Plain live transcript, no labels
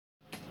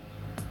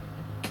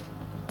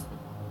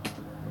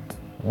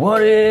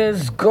What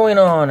is going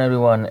on,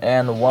 everyone,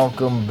 and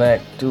welcome back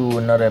to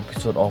another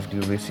episode of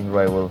the Racing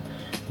Rival.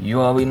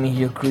 You are with me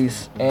here,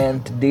 Chris,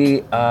 and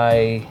today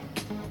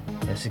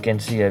as you can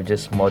see, I've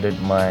just modded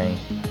my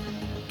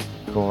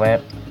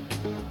Corvette.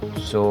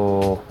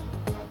 So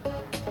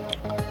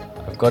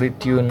I've got it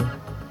tuned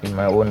in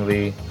my own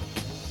way.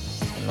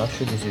 I'm not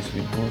sure this is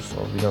with boost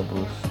or without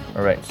boost.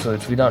 Alright, so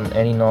it's without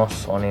any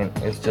NOS on it,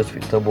 it's just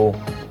with turbo,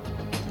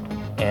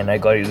 and I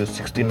got it to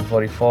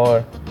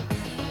 1644.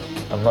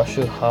 I'm not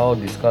sure how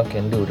this car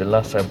can do. The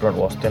last I brought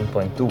was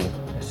 10.2.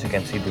 As you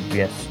can see, the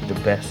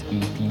best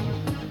ET.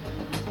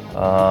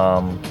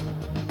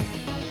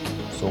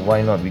 So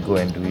why not we go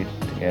and do it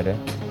together?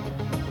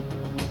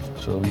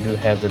 So we do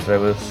have the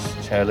drivers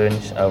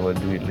challenge. I will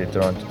do it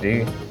later on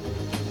today.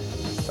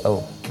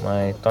 Oh,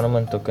 my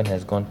tournament token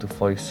has gone to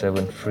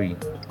 47 free.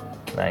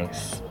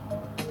 Nice.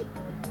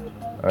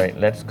 Alright,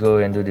 let's go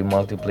and do the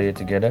multiplayer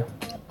together,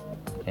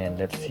 and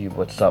let's see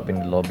what's up in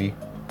the lobby.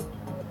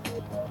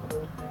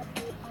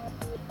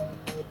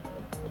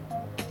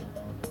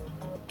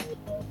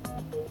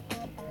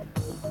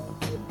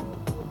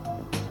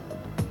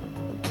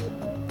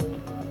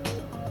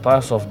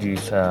 Past of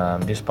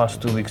this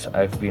past 2 weeks,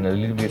 I've been a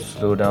little bit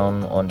slow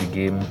down on the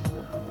game,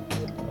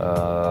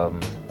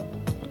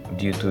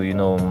 due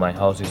to my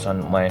house is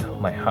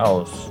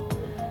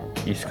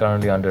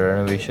currently under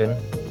renovation,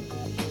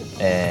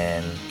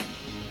 and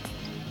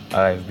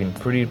I've been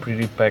pretty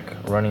packed,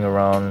 running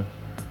around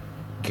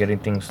getting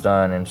things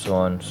done and so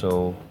on.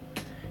 So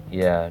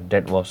yeah,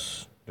 that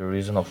was the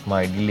reason of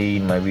my delay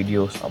in my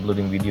videos,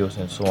 uploading videos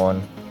and so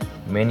on.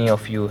 Many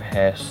of you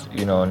has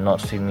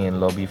not seen me in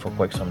lobby for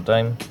quite some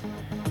time,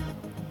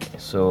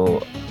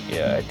 so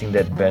yeah, I think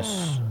that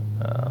best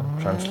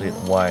translate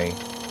why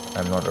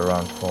I'm not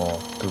around for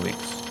 2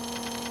 weeks.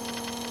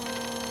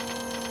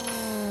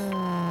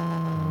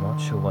 I'm not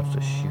sure what's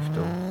the shift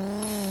though.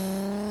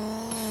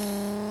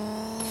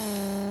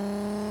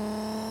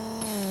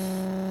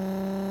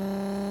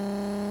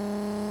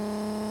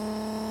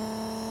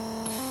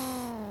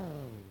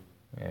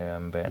 Yeah,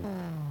 I'm bad.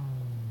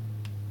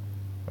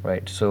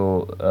 Right,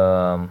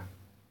 so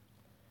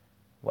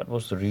what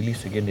was the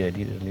release again that I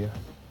did earlier?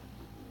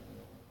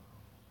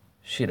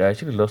 Shit, I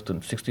actually lost to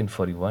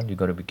 1641. You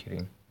gotta be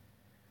kidding.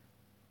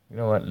 You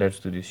know what? Let's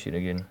do this shit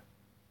again.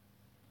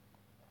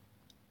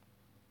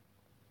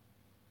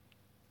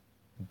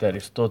 That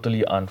is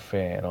totally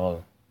unfair at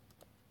all.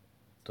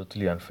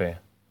 Totally unfair.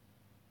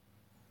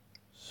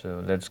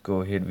 So let's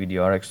go ahead with the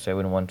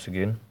RX-7 once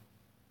again.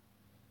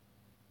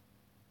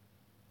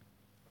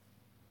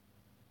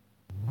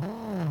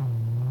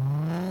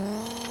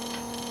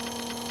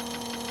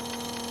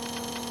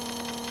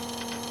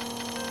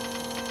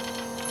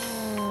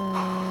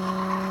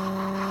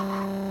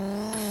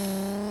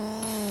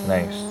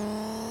 Nice.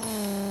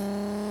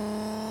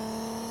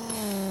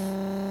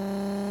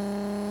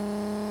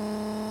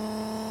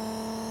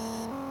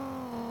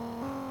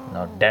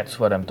 Now that's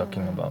what I'm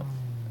talking about.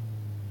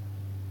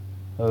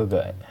 Oh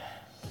god.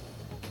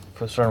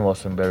 First round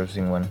was an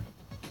embarrassing one.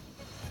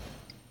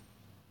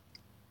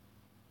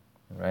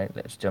 Right,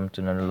 let's jump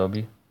to another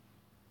lobby.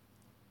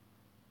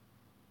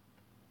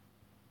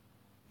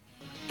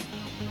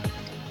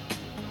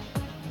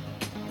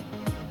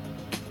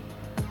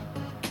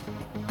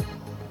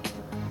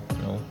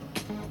 No.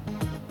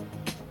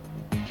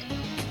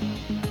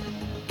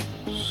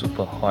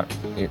 Super hot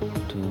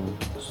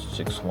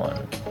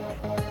 8261.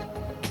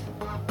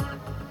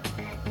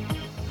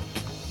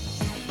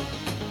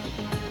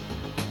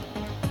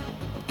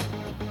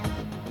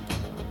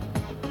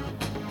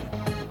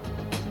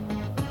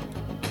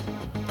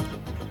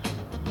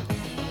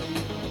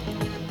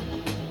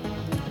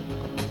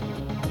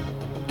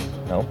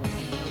 No.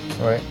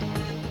 Alright.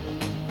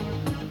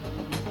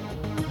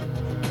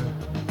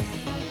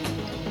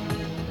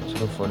 Let's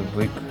go for the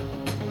brick.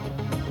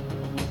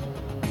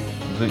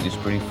 Brick is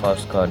pretty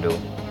fast car though,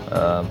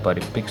 but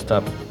it picks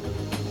up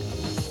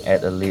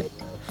at a late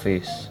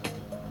phase.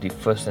 The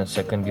first and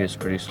second gear is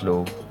pretty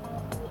slow.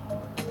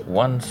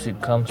 Once it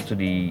comes to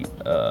the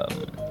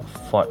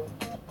fourth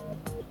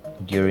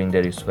gearing,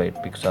 that is where it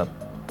picks up.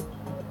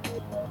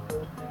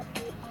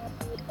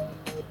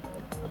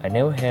 I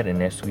never had an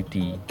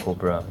SVT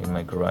Cobra in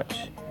my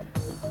garage,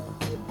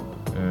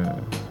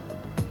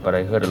 but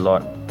I heard a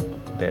lot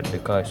that the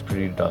car is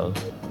pretty dull.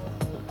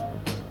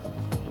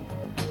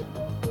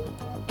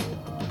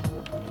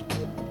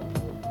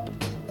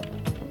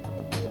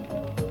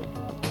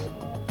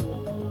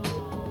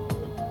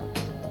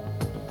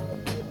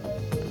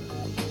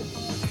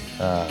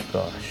 Ah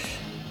gosh,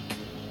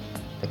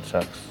 that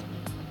sucks.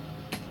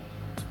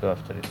 Let's go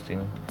after this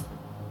thing.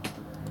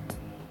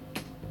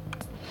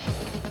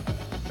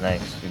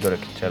 Nice, we got a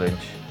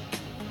challenge.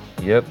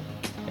 Yep,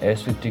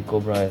 S50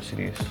 Cobra as it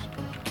is.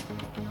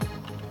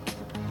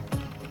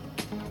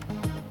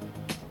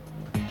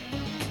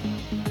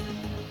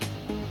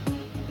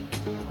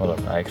 Hold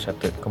on, I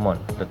accepted. Come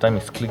on, the time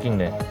is clicking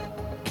there.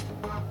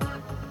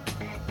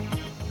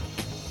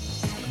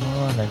 Come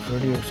on, I've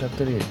already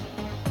accepted it.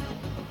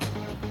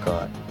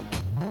 God.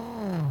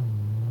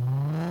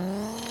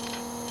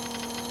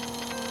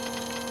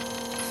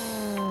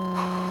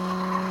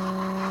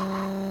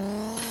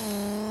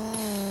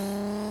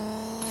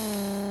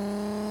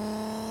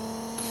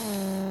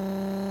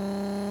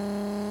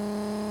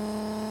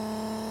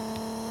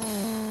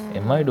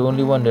 Am I the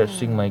only one that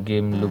think my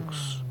game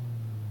looks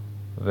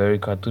very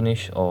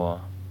cartoonish,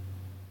 or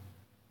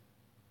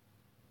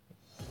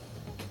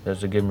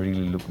does the game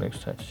really look like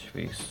such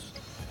face?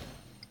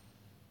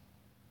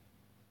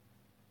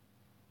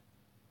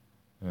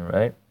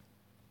 Alright.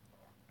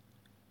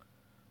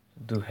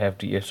 Do have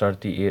the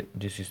SRT8.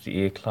 This is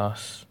the A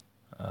class.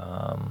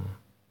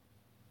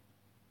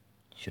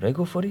 Should I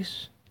go for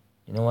this?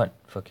 You know what?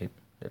 Fuck it.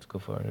 Let's go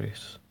for a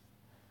race.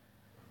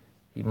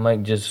 He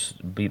might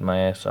just beat my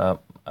ass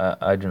up.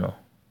 I don't know.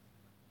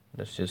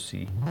 Let's just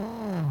see.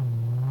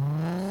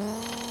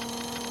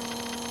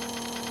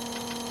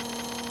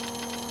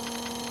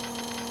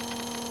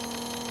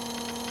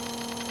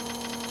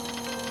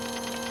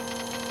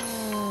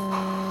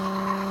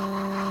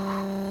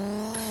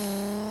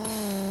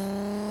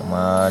 Come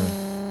on.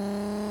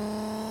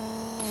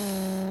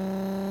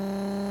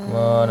 Come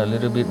on, a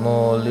little bit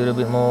more, a little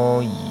bit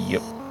more.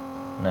 Yep.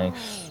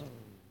 Nice.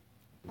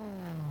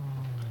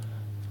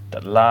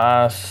 The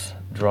last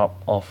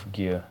drop of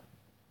gear.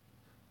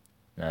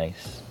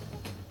 Nice.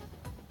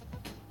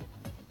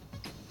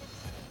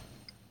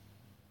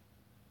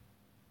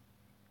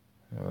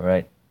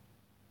 Alright.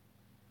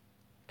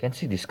 Can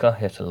see this car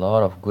has a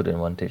lot of good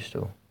advantage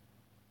though.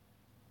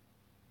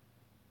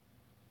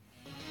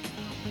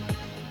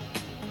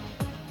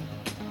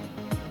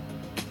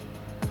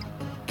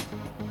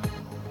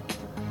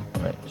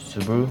 Alright,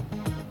 Subaru.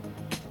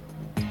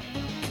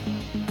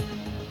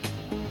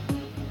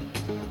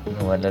 You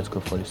know what, let's go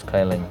for the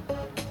Skyline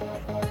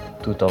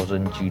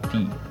 2000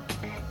 GT.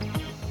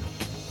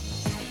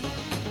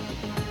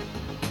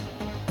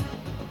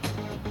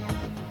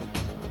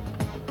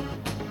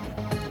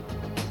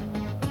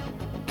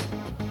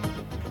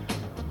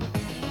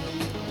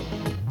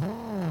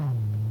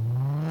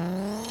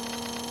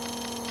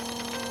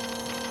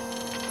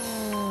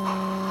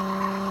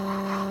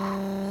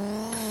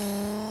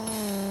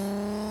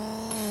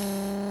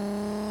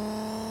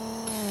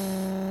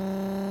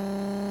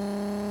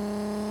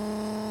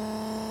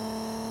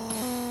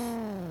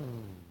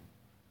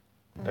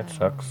 That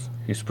sucks.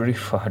 He's pretty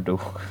far though.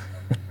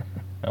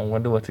 I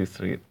wonder what his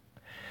rate.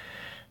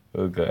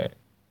 Oh god.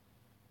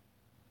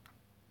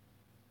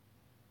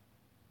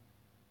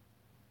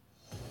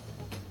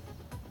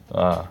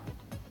 Ah,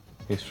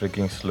 he's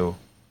freaking slow.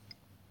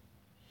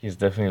 He's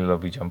definitely a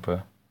lobby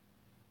jumper.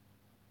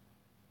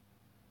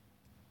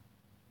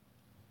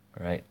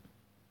 Right.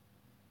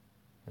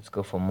 Let's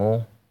go for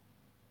more.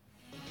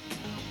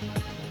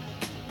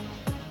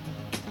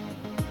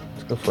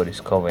 Let's go for this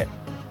Corvette.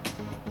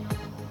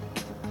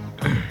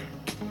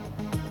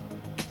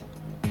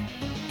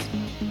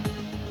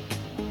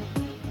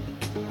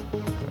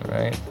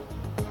 Right.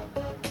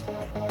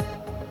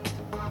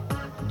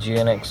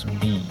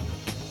 GNXB.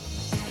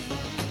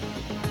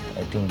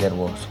 I think that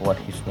was what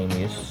his name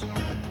is.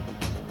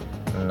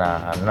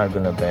 Nah, I'm not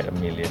gonna bet a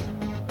million.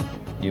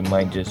 You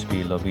might just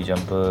be a lobby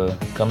jumper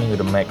coming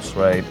with a max,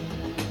 right?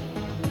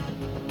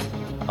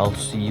 I'll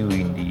see you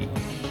in the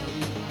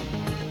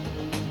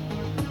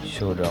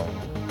showdown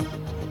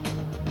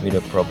with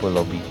a proper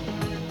lobby.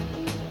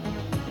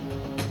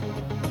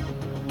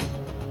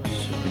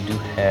 So we do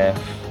have,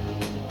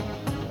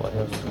 what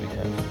else do we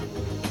have?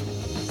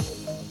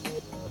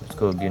 Let's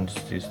go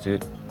against this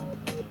dude.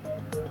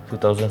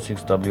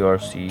 2006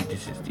 WRC.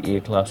 This is the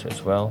A class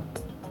as well.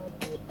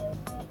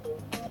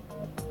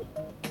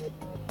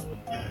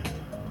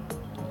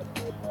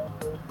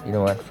 You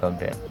know what? Fuck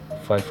that.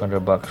 500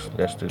 bucks.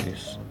 Let's do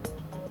this.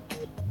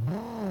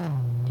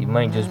 He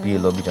might just be a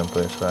lobby jumper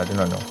as well. I do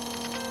not know.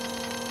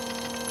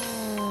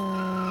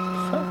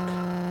 Fuck.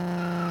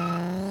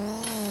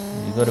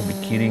 You gotta be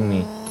kidding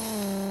me.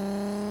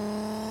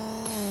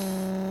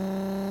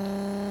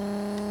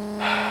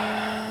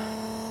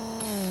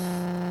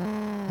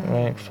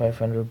 Right,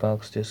 500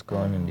 bucks just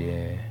gone in the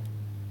air.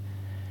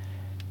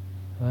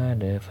 What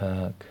the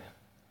fuck?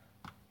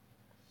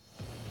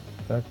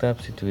 Fucked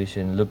up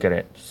situation. Look at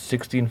it.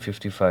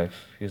 1655.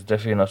 He's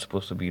definitely not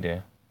supposed to be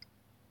there.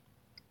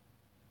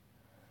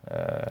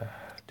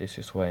 This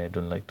is why I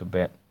don't like to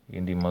bet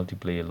in the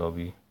multiplayer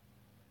lobby.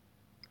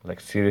 Like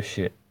serious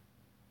shit.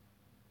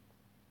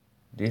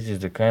 This is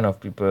the kind of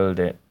people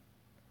that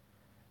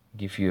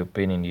give you a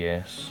pain in the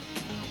ass.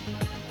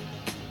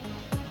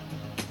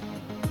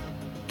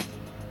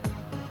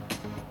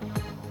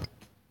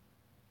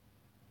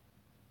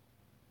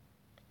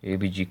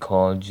 ABG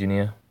Call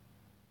Junior.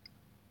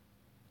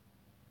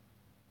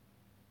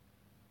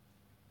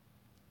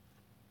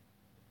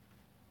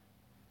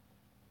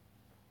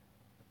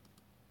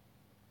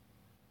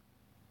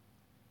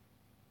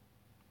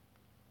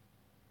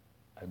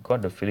 I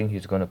got the feeling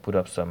he's gonna put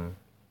up some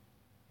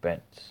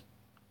bets.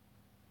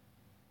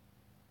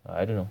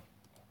 I don't know.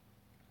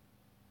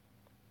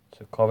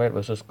 So Corvette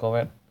versus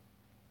Corvette.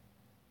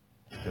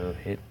 Still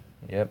hit.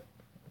 Yep.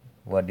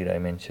 What did I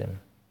mention?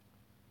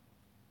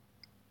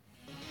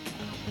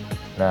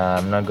 Nah,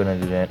 I'm not gonna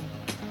do that.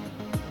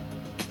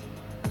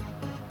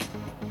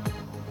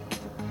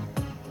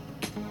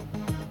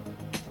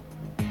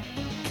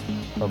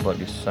 How about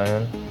this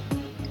Scion?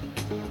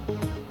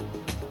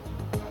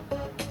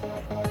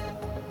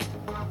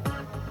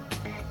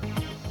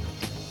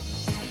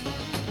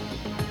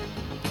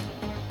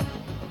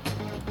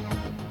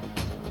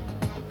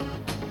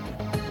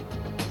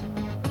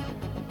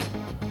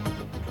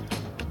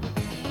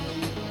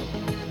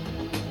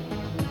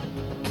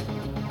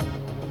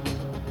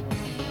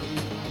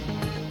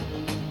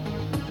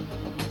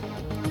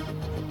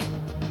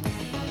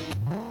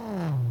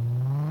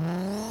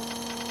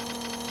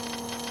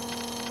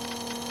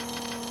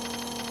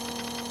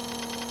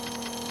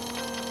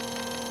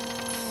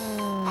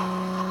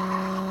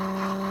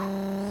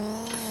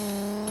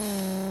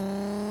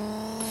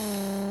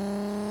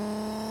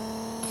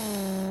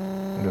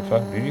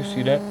 fuck? Did you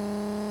see that?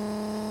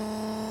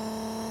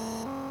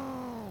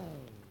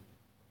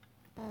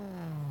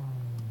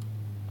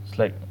 It's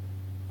like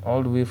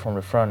all the way from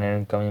the front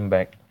and coming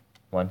back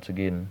once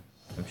again.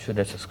 I'm sure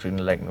there's a screen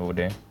lag over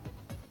there.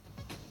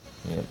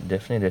 Yeah,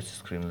 definitely there's a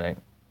screen lag.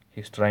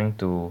 He's trying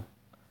to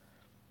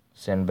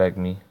send back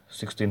me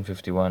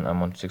 1651. I'm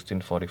on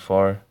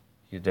 1644.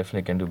 He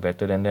definitely can do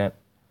better than that.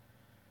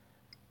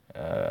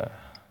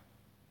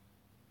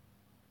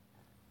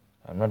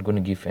 I'm not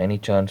gonna give any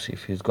chance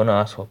if he's gonna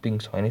ask for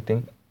pings or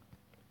anything.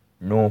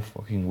 No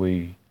fucking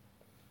way.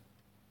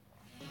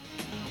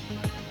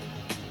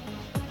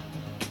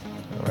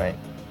 Alright.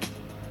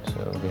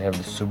 So we have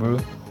the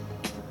Subaru.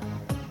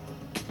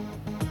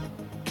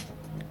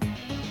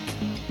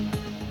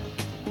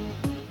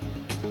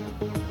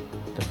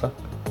 The fuck?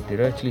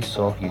 Did I actually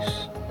saw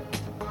his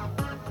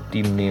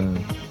team name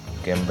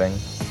Gambang?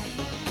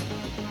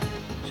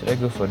 Should I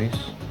go for this?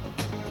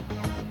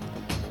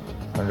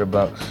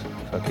 $100.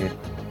 Fuck it.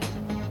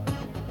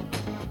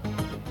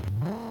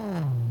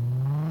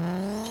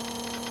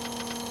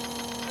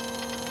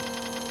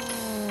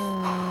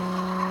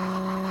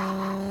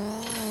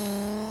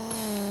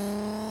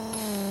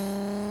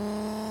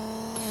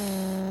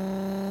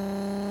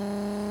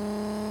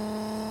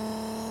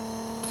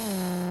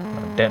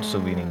 That's a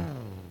winning.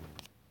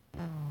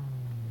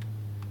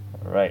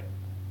 Alright.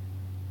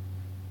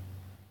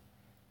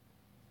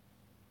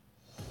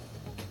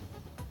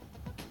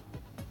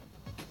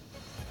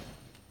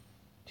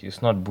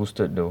 She's not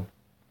boosted though.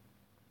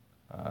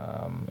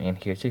 And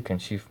he actually can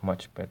shift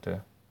much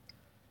better.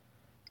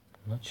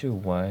 Not sure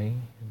why,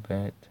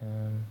 but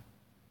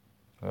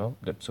well,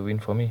 that's a win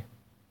for me.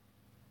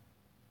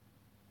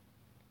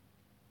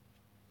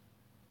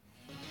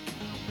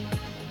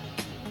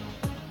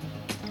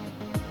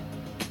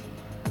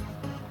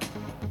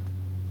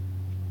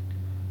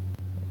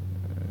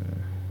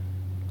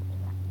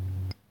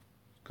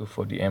 Go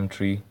for the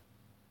M3.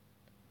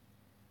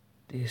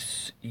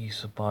 This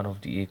is a part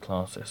of the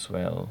A-Class as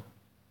well.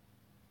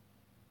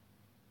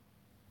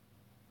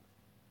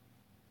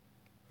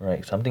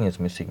 Right, something is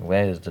missing.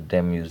 Where is the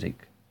damn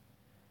music?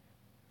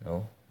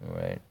 No,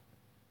 right.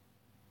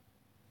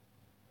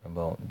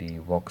 About the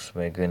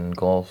Volkswagen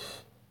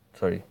Golf.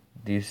 Sorry,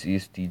 this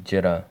is the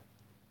Jetta,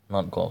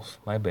 not Golf.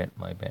 My bad.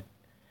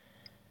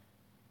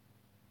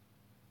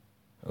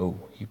 Oh,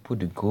 he put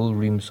the gold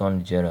rims on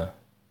the Jetta.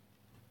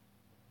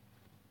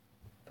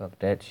 Fuck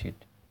that shit.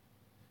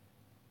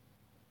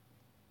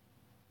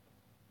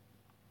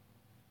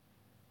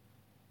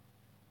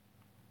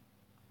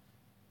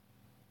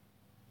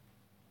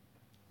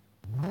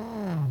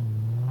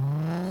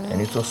 And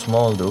it's so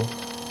small though.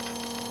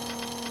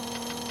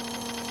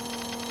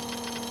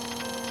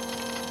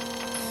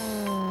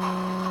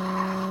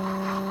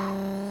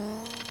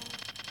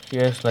 He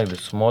has like the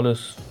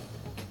smallest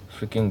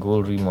freaking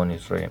gold rim on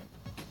his right.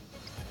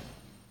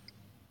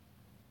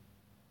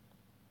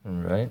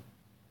 Right.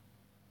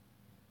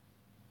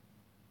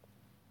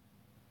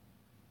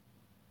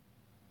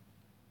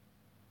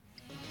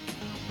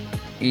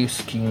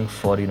 Ace King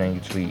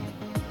 4093.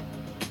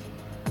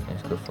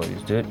 Let's go for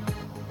this dude.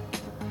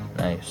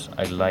 Nice,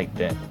 I like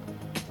that.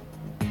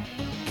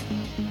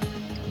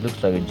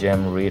 Looks like a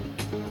gem red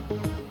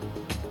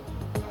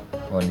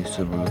on the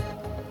Subaru.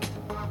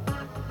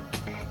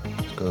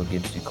 Let's go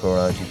against the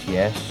Corolla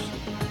GTS.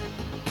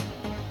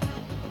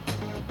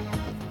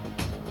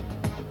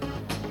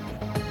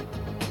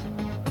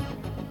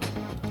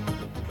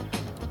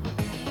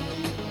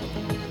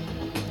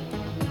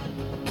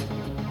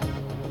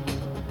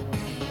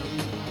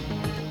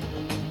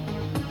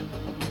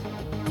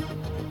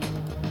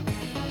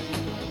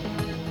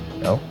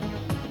 No?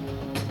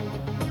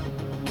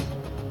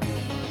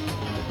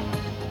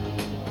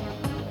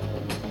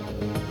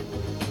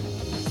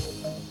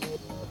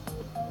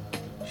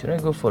 Should I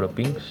go for the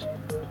pinks?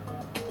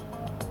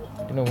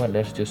 You know what,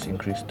 let's just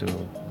increase to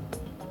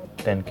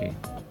 10k.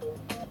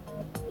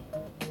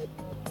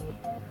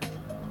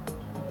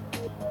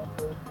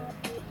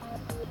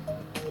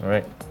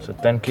 Alright, so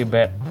 10k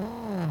bet.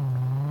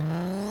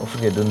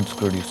 Hopefully I don't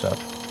screw this up.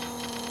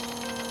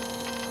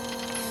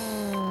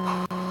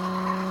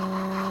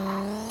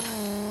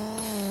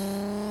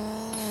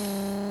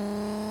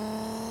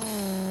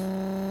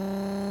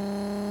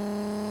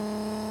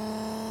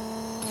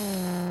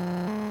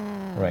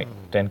 Right,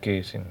 10k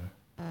is in.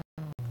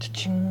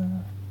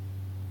 Cha-ching.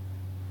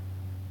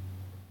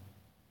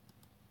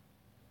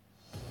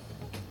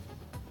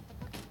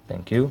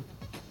 Thank you.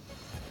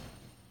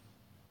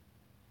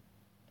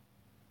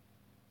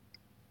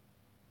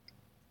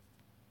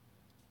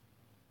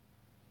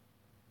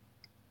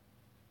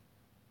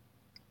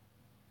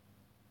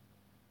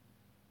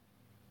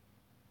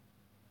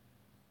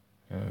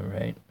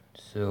 Alright,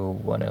 so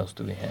what else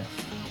do we have?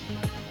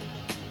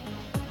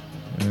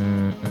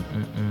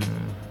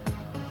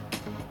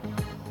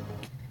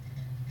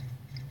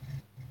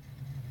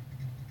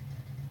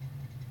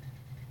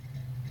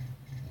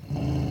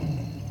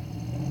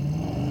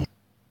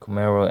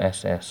 Camaro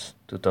SS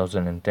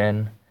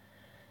 2010.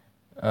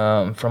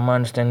 From my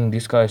understanding,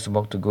 this car is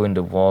about to go in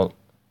the vault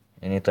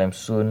anytime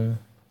soon.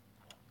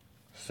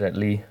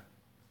 Sadly,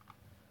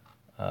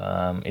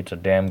 it's a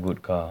damn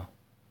good car,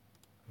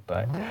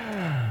 but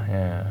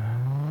yeah.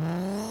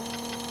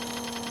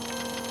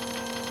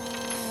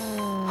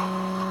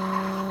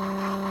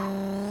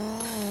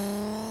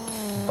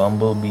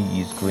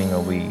 Bumblebee is going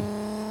away.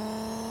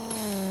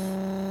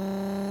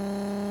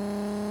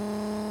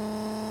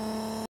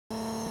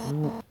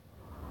 Ooh,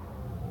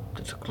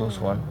 that's a close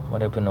one.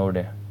 What happened over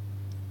there?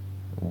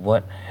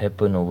 What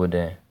happened over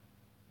there?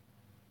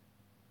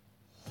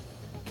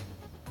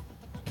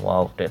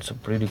 Wow, that's a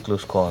pretty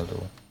close call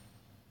though.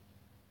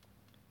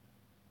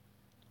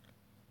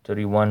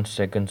 31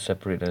 seconds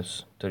separate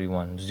us.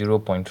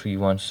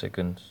 0.31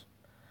 seconds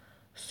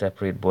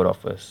separate both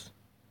of us.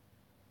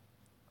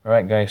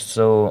 Alright guys,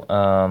 so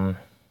I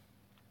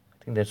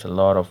think that's a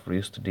lot of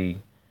risk today.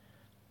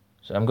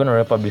 So I'm gonna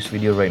wrap up this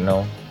video right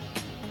now.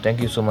 Thank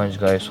you so much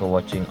guys for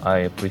watching. I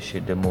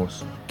appreciate the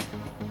most.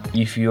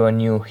 If you are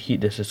new,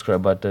 hit the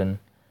subscribe button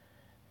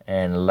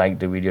and like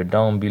the video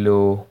down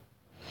below.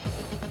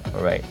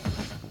 Alright.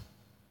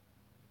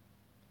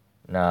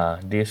 Nah,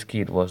 this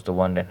kid was the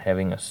one that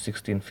having a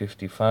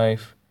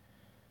 1655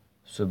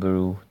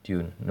 Subaru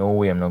tune. No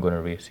way I'm not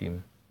gonna race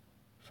him.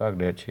 Fuck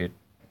that shit.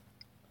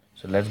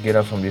 So let's get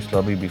out from this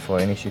lobby before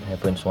any shit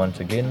happens once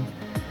again.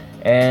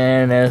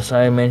 And as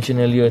I mentioned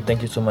earlier,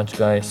 thank you so much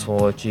guys for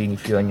watching.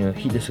 If you are new,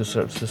 hit the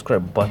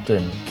subscribe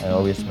button. I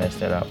always mess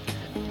that up.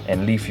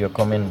 And leave your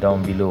comment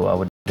down below. I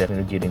would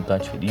definitely get in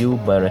touch with you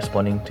by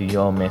responding to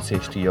your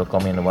message, to your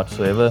comment or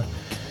whatsoever.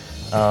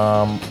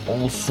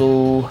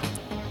 Also,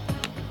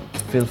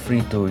 feel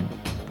free to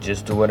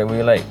just do whatever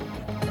you like.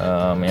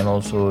 And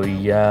also,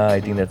 yeah, I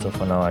think that's all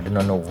for now. I do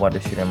not know what the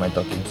shit am I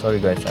talking.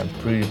 Sorry guys, I'm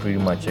pretty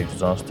much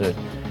exhausted.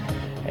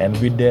 And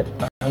with that,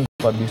 I'm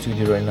gonna this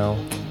video right now.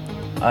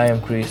 I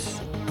am Chris,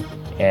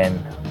 and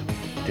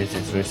this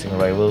is Racing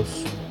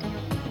Rivals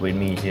with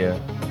me here.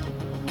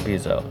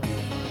 Peace out.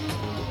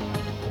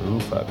 Ooh,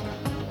 fuck.